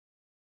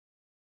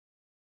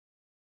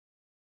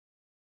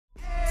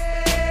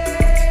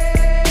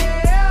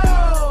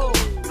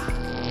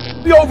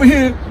we over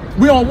here.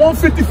 We on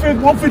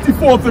 155th,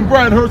 154th and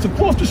Bradhurst,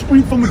 across the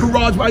street from the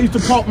garage where I used to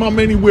park my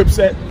mini whips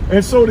at.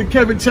 And so did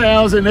Kevin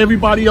Childs and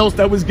everybody else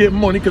that was getting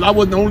money, because I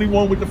wasn't the only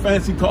one with the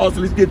fancy cars, so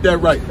let's get that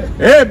right.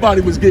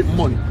 Everybody was getting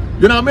money.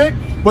 You know what I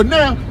mean? But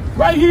now,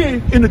 right here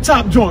in the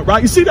top joint,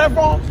 right? You see that,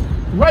 Ron?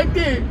 Right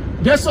there,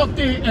 that's up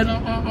there at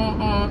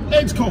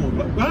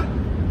Edgecombe, right?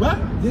 Right?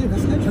 Yeah,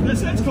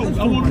 that's Edgecombe.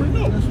 I want to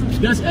know.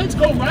 That's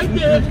Edgecombe right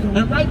there,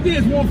 and right there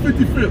is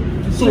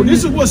 155th. So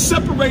this is what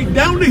separates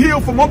down the hill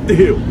from up the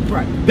hill.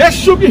 Right. That's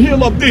Sugar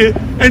Hill up there,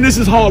 and this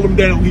is Harlem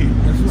down here.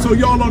 Right. So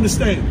y'all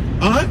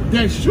understand, all right?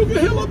 That's Sugar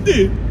Hill up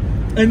there,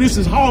 and this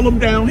is Harlem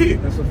down here.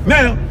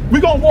 Now, we're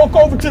going to walk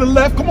over to the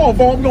left. Come on,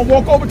 Vaughn. We're going to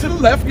walk over to the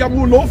left. Y'all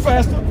move a little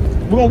faster.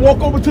 We're going to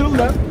walk over to the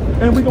left,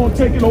 and we're going to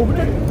take it over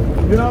there.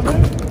 You know what I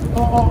mean?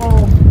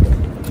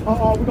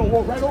 We're going to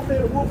walk right over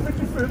there to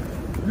 155th.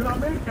 You know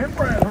what I mean? And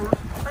Bradhurst.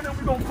 And then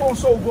we're going to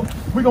cross over.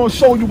 We're going to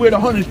show you where the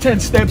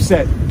 110 steps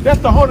at. That's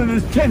the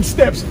 110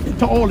 steps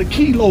to all the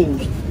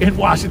kilos in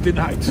Washington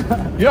Heights. You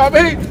know what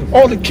I mean?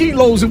 All the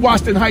kilos in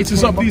Washington Heights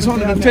is up these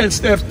 110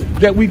 steps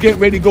that we get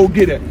ready to go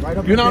get at.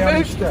 You know what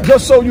I mean?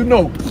 Just so you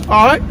know.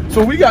 All right?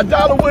 So we got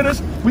Dollar with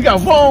us. We got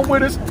Vaughn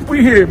with us.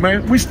 We here,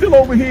 man. We still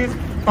over here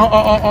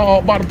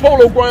by the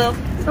polo ground.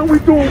 And we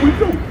do what we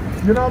do.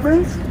 You know what I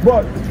mean?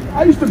 But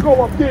I used to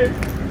go up there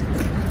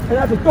and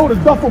I had to throw the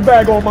duffel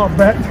bag on my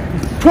back,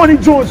 20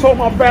 joints on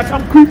my back.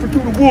 I'm creeping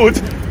through the woods.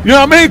 You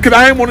know what I mean? Because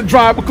I ain't want to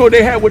drive because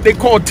they had what they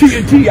call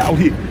TNT out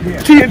here.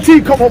 Yeah.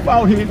 TNT come up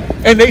out here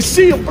and they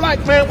see a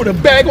black man with a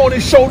bag on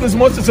his shoulders.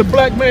 Once it's a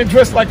black man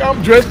dressed like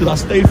I'm dressed,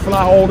 because I stay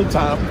fly all the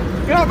time.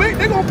 You know what I mean?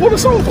 They're going to pull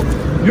us over.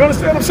 You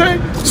understand what I'm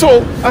saying?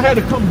 So I had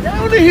to come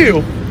down the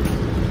hill,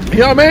 you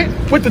know what I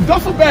mean? With the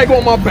duffel bag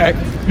on my back,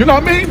 you know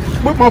what I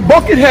mean? With my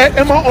bucket hat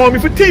and my army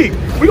fatigue.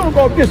 We're going to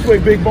go up this way,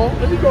 big ball.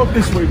 Let me go up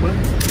this way, man.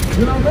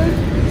 You know what I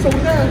mean? So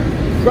now,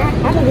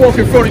 I'm going to walk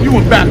in front of you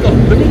and back up.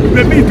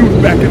 Let me do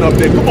the backing up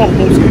there. Come on,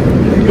 Mosey.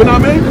 You know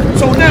what I mean?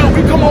 So now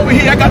we come over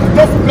here. I got the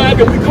duffel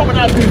bag and we coming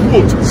out of these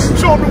woods.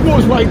 Show them the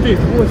woods right there.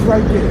 The woods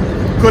right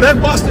there. Because that's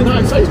Boston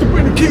Heights. I used to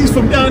bring the keys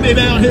from down there,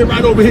 down here,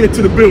 right over here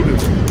to the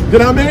buildings. You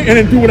know what I mean? And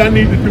then do what I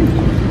need to do.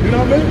 You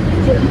know what I mean?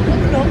 So,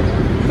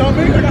 you know what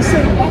I mean? Like I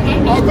said,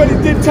 I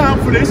already did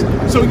time for this,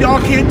 so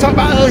y'all can't talk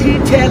about, oh, he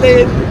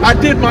telling. I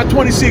did my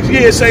 26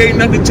 years, so ain't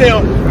nothing to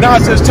tell. Now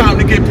it's just time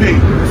to get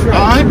paid. Right.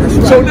 All right?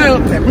 Right. So now,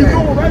 we're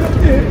going right up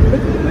there.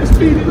 Let's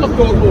speed it up,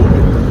 go a little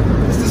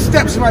bit. It's the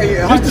steps right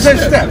here. 110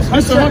 steps.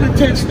 That's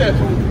 110 steps.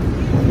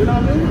 You know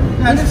what I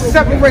mean? Now, this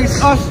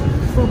separates us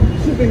from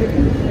Sugar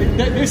Hill.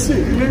 That's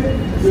it,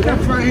 man.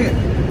 Steps right here.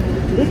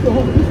 This is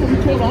what we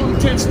call the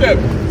 110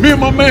 steps. Me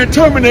and my man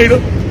Terminator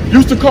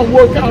used to come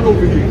work out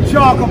over here. You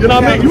know what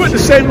I mean? You at the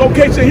same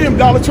location him,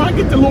 Dollar. Try and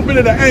get a little bit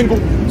of the angle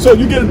so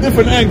you get a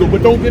different angle,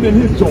 but don't get in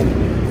his joint.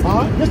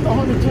 All right? This is the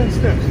 110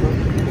 steps,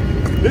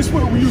 man. This is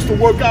where we used to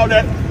work out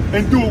at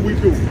and do what we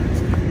do.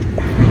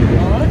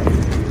 All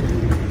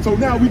right? So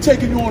now we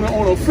taking you on an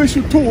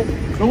official tour.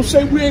 Don't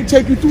say we ain't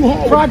taking you through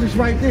Harlem. Projects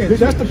right there.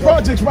 That's the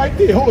projects right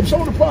there. Hold up,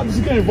 show the projects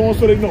again, Vaughn,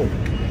 so they know.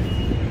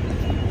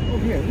 Oh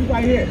yeah, we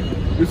right here.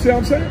 You see what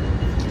I'm saying?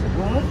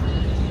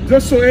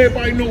 Just so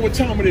everybody know what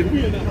time it is.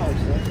 We in the house,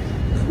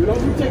 man. You know,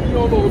 we taking you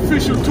on an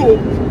official tour.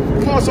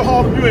 Parts of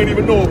Harlem you ain't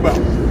even know about.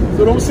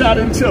 So don't say I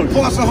didn't tell you.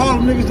 Parts of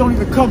Harlem niggas don't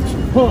even come to.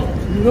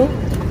 You know?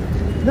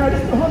 Now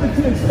this is the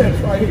 110 steps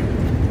right here.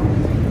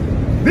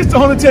 This is the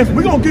 110.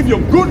 We're gonna give you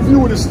a good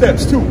view of the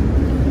steps too.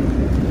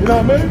 You know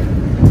what I mean?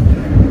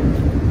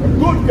 A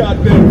good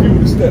goddamn view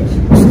of the steps.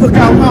 It's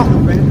Lookout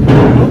Mountain, man. You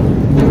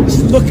know? It's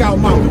Lookout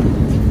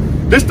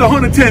Mountain. This is the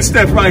 110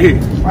 steps right here.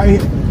 Right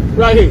here.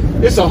 Right here.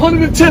 It's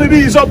 110 of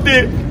these up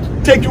there.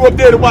 Take you up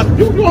there to watch.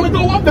 You want to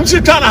go up? Them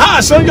shit kind of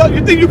high, son.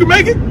 You think you can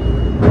make it? You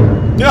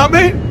know what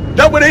I mean?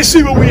 That way they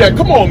see where we at.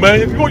 Come on,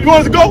 man. You want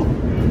us to go?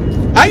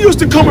 I used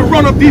to come and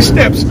run up these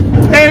steps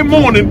every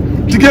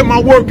morning to get my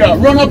workout.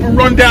 Run up and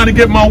run down to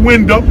get my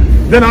wind up.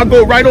 Then I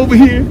go right over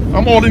here.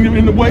 I'm all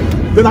in the way.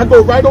 Then I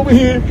go right over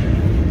here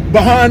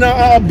behind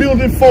our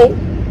building 4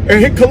 and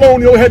hit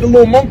Colonial. Had the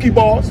little monkey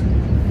bars.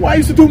 Well, I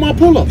used to do my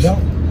pull-ups.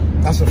 Yep.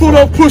 Pull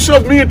up, push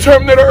up, me and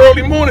Terminator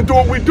early morning, do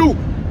what we do.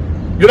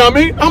 You know what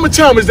I mean? How much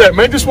time is that,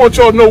 man? Just want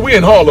y'all to know we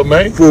in Harlem,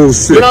 man. Full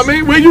 6. You know what I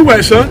mean? Where you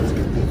at, son?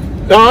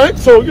 All right?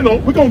 So, you know,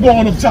 we're going to go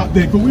on up top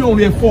there because we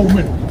only have 4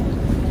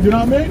 minutes. You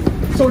know what I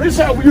mean? So this is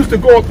how we used to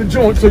go up the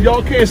joint, so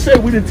y'all can't say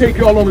we didn't take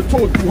y'all on the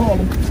tour through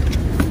Harlem.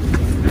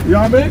 You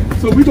know what I mean?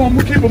 So we going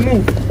to keep it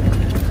moving.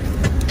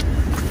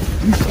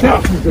 These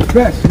steps is the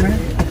best, man.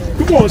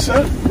 Come on,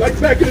 son. Like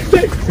back in the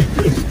day.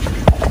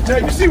 Now,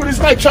 you see what it's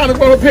like trying to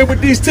run up here with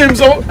these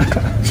Timbs on?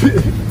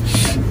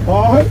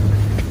 All right.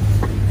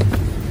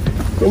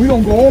 So we're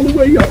going to go all the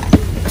way up.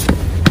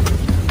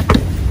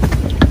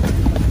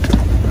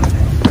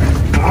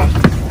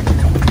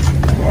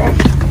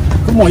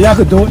 Come on, y'all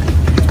can do it.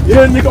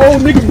 Yeah, nigga,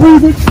 old nigga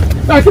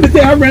breathing. Back in the day,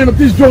 I ran up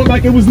this joint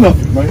like it was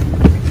nothing, man.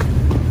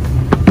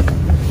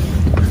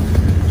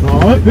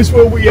 All right, this is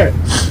where we at.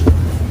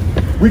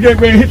 We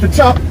get ready to hit the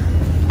top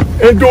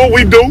and do what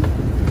we do.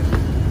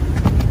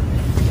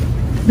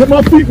 Get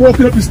my feet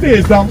walking up the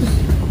stairs, Dollar.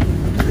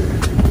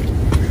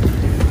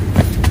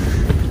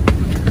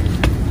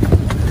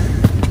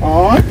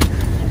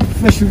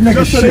 Official nigga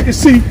just so shit. they can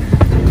see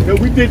that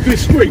we did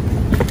this straight.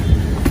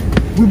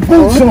 With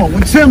boots on,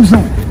 with Tim's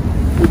on.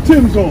 With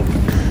Tim's on.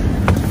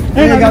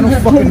 Ain't got no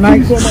fucking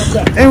nights.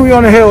 And we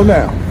on the hill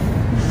now.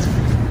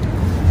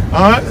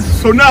 Alright,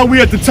 so now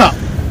we at the top.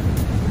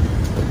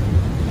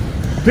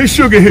 This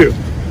Sugar Hill.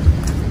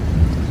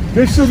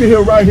 This Sugar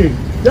Hill right here.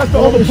 That's the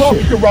other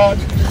parking garage.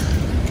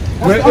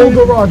 That's the old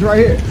garage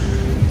right here.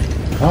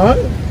 Alright.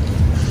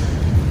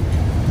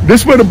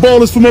 This where the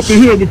ballers from up the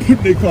hill would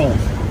put their cars.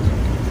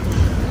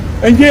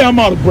 And yeah, I'm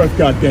out of breath,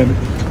 goddammit.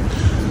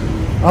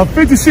 I'm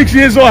 56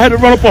 years old, I had to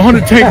run up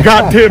 110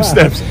 goddamn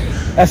steps.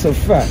 That's a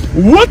fact.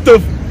 What the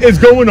f is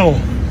going on?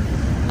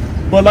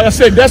 But like I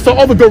said, that's the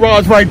other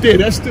garage right there.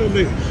 That's still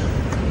there.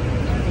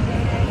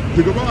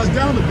 The garage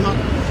down the block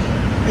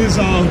is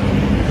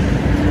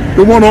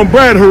the one on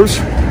Bradhurst.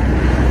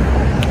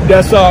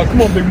 That's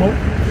come on, Big Mo.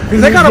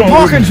 They got a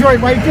parking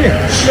joint right there.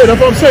 Yeah,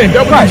 that's what I'm saying.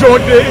 That was the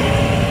joint there.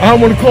 I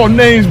don't want to call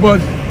names, but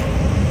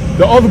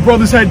the other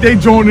brothers had their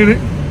joint in it.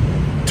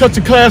 Touch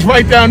the class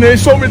right down there.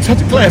 So many touch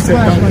the class there.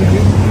 Touch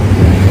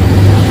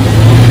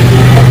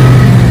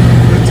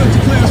the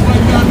class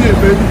right down there,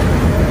 baby.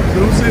 You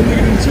know what I'm saying?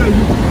 Nigga didn't tell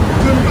you.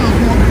 Turn around,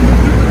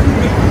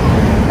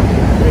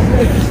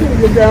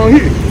 boy. Down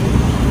here.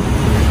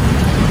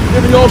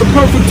 Giving y'all the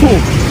perfect tour.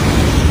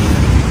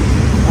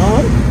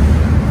 Alright?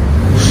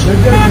 Now,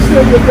 Jesse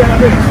still get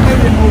down there,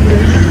 standing over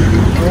there.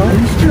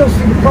 Alright? You still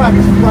see the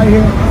projects right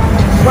here.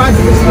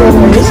 Projects is still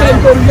there. This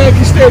ain't go to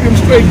Yankee Stadium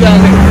straight down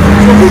there.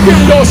 So we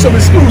giving y'all some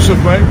exclusive,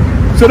 right?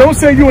 So don't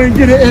say you ain't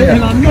get it.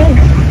 And I know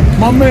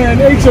my man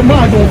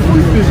HMI gonna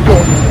freak this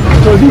joint.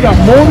 Because he got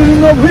more than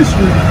enough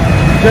history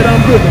that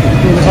I'm giving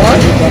him.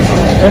 Alright?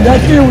 And that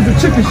there was the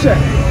chicken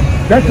shack.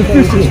 That's the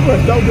Fish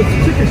Express. That was the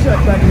chicken shack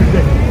back in the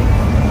day.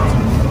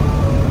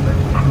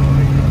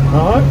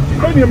 Alright?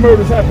 Plenty of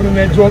murders happen in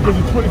that joint because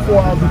it's 24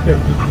 hours a day.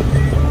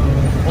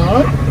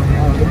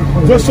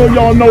 Alright? Just so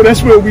y'all know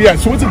that's where we at.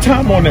 So what's the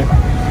time on that?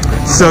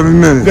 7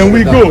 minutes. Then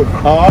we good.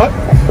 Alright?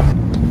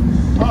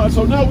 Alright,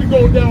 so now we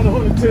going down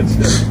 110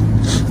 steps.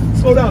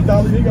 Slow down,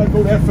 Dolly. You ain't gotta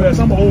go that fast.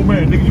 I'm an old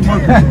man, nigga. You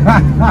murdered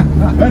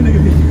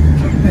me.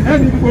 That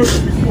nigga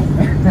murdered me before.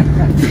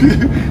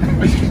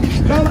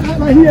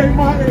 Like he ain't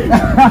my age.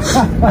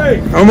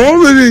 Hey, I'm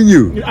older than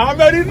you. I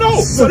already know.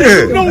 So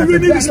they know we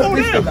need to slow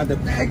down. Got the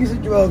baggies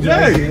of drugs Yeah,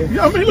 right here.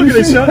 yeah, I mean, look at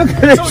this, son. Look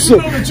at this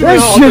shit.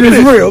 This shit is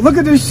real. Look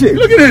at this shit.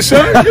 Look at this,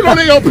 son. You know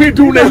they up here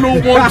doing their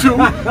little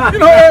 1-2. You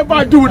know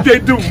everybody do what they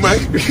do, man.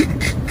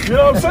 You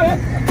know what I'm saying?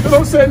 You know what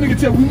I'm saying, nigga?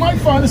 Tell we might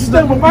find a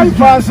stem. We might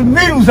find some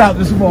needles out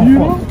this motherfucker. You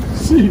know?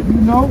 See, you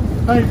know?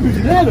 I ain't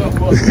picking that up,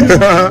 but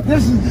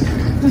this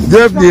is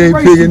Definitely ain't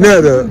picking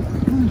that up.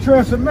 This is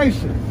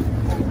transformation.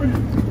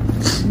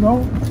 You know?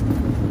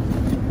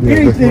 Yeah,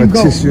 anything my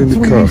goes tissue in the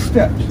between car. these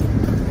steps.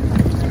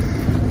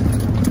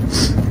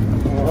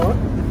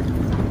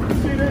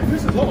 See,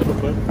 this is Harlem,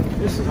 man.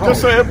 This is Harlem.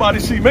 Just so everybody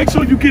see. Make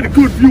sure you get a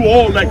good view of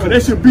all that, because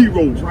that's your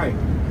B-roll. Right.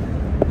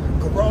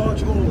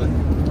 Garage, all that.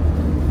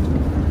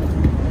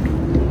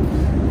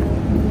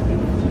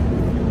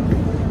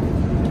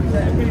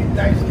 That many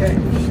dice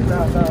games shit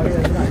out here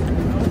at night.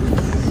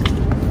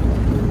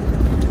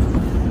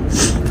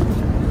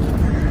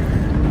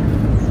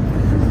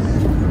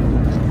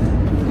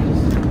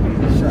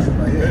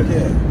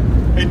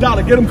 Hey,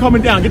 Dollar, get him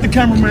coming down. Get the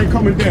cameraman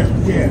coming down.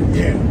 Yeah.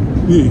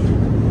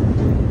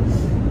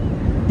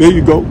 There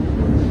you go.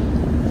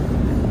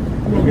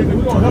 We're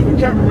gonna help the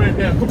cameraman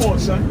down. Come on,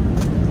 son.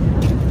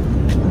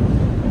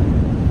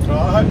 All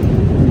right.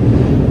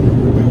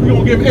 We're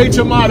gonna give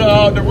HMI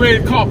the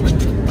red carpet.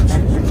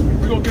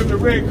 We're gonna give him the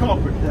red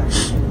carpet.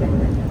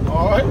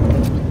 All right.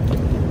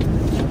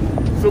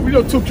 So we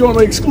just took you on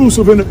an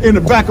exclusive in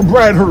the back of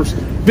Bradhurst.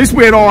 This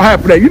where it all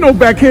happened at. You know,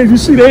 back here, you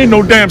see, there ain't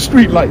no damn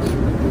street lights.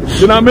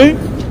 You know what I mean?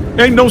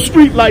 Ain't no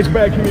street lights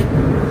back here. You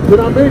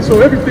know what I mean? So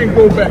everything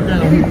goes back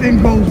down.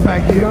 Anything goes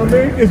back here. You know what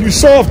I mean? If you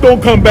soft,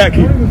 don't come back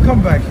here. Don't even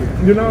come back here.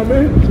 You know what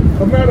I mean?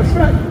 As a matter of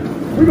fact,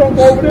 we're gonna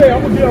go over there.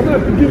 I'm gonna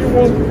have to give you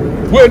one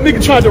where a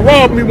nigga tried to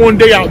rob me one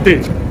day out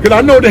there. Cause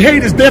I know the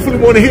haters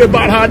definitely want to hear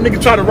about how a nigga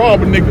tried to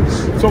rob a nigga.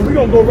 So we're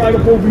gonna go right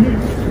up over here.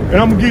 And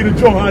I'm gonna give you the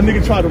joint how a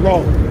nigga tried to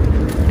rob me.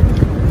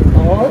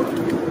 Alright?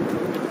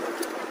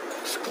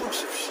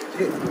 Exclusive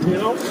shit. You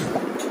know?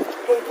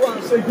 Don't try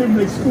to say give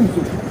me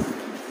exclusive.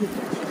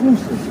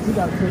 Exclusive. We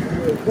gotta take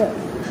care of that.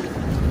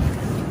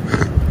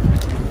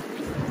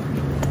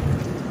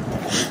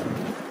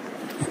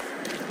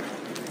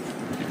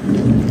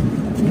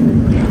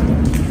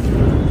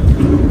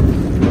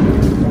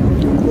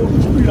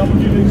 I'm gonna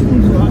give you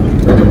exclusive. I know you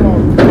take it all.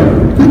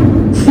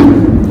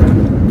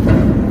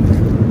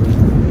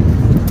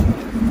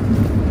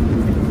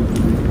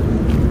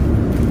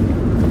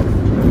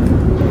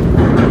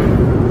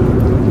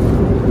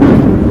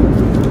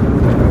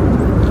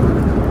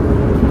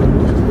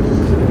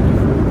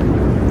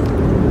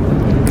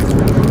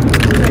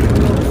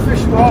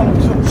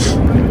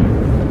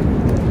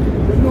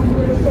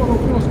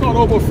 We're gonna start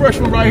over a fresh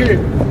one right here.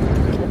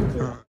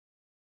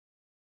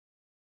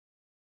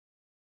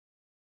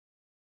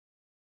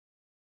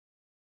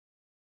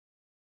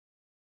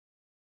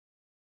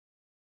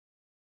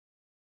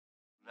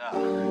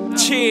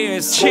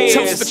 Cheers, cheers,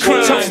 toast the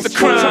crime, toast the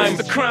crime,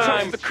 the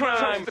crime, the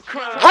crime, the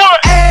crime.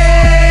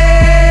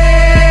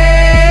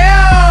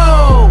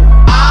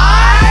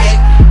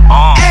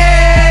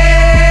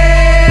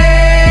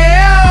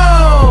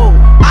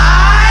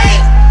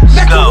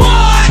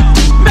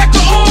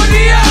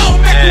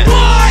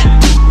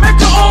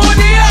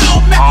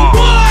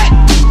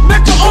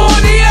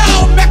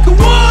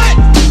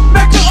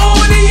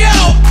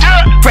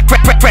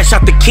 Fresh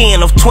out the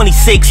can of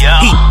 26,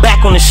 he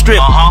back on the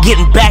strip,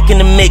 getting back in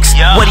the mix.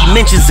 What he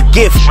mentions a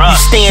gift. You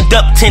stand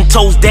up 10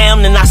 toes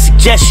down, and I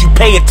suggest you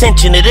pay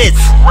attention to this.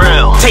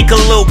 Take a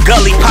little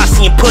gully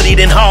posse and put it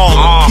in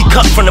Harlem. He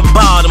cut from the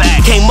bottom,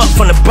 came up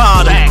from the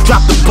bottom.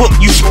 Drop the book,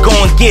 you should go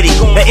and get it.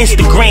 The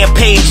Instagram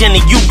page and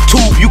the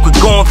YouTube, you could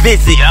go and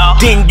visit.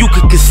 Then you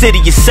could consider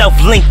yourself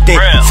LinkedIn.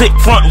 Sit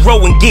front row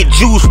and get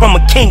Jews from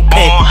a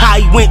kingpin. How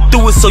he went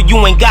through it, so you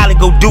ain't gotta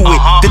go do it.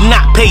 To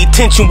not pay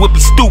attention would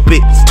be stupid.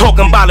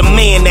 Talking about a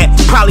man that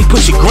probably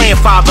put your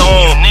grandfather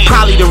on.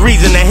 Probably the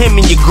reason that him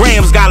and your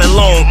grams got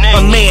along.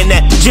 A man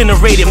that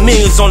generated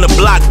millions on the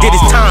block, did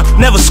his time,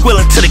 never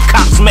squilling to the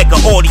cops, Mecca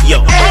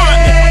audio.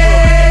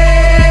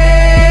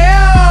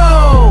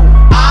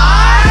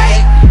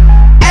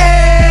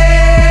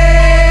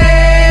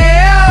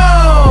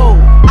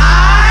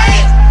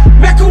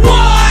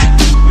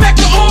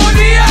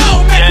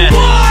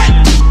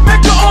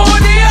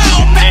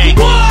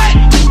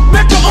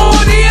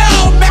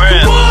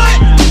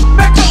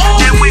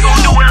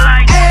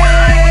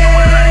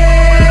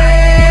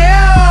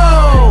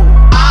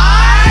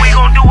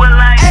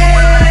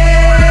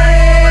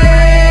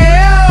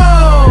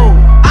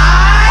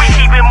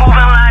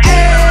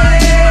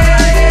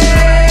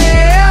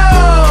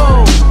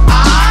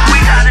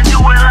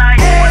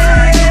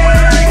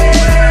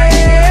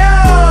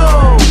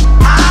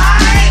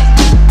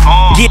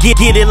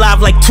 Get it live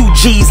like 2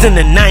 G's in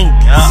the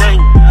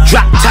 90s.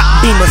 Drop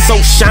top beamer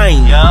so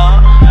shiny.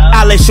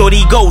 I let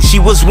shorty go, she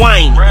was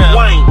whining.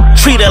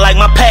 Treat her like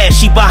my past,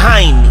 she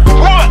behind me.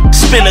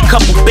 Spend a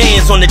couple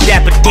bands on the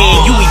Dapper Dan.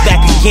 You be back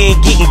again,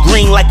 getting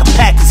green like a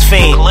Packers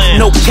fan.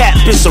 No cap,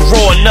 it's a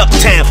raw in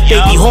Uptown. They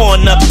be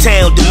horn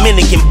Uptown,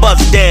 Dominican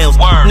bust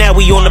downs. Now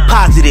we on the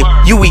positive,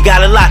 we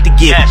got a lot to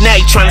give. Now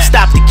he trying to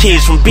stop the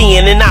kids from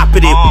being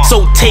inoperative.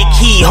 So take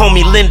heed,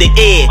 homie, lend an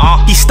ear.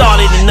 He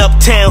started in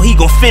Uptown, he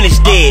gon' finish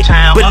dead.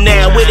 But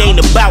now it ain't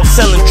about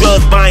selling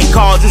drugs, buying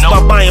cars. It's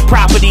about buying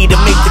property to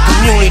make the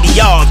community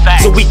ours,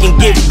 so we can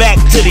give back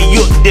to the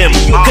youth them.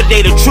 Cause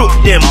they the truth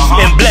them,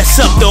 and bless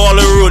up to all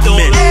the root men.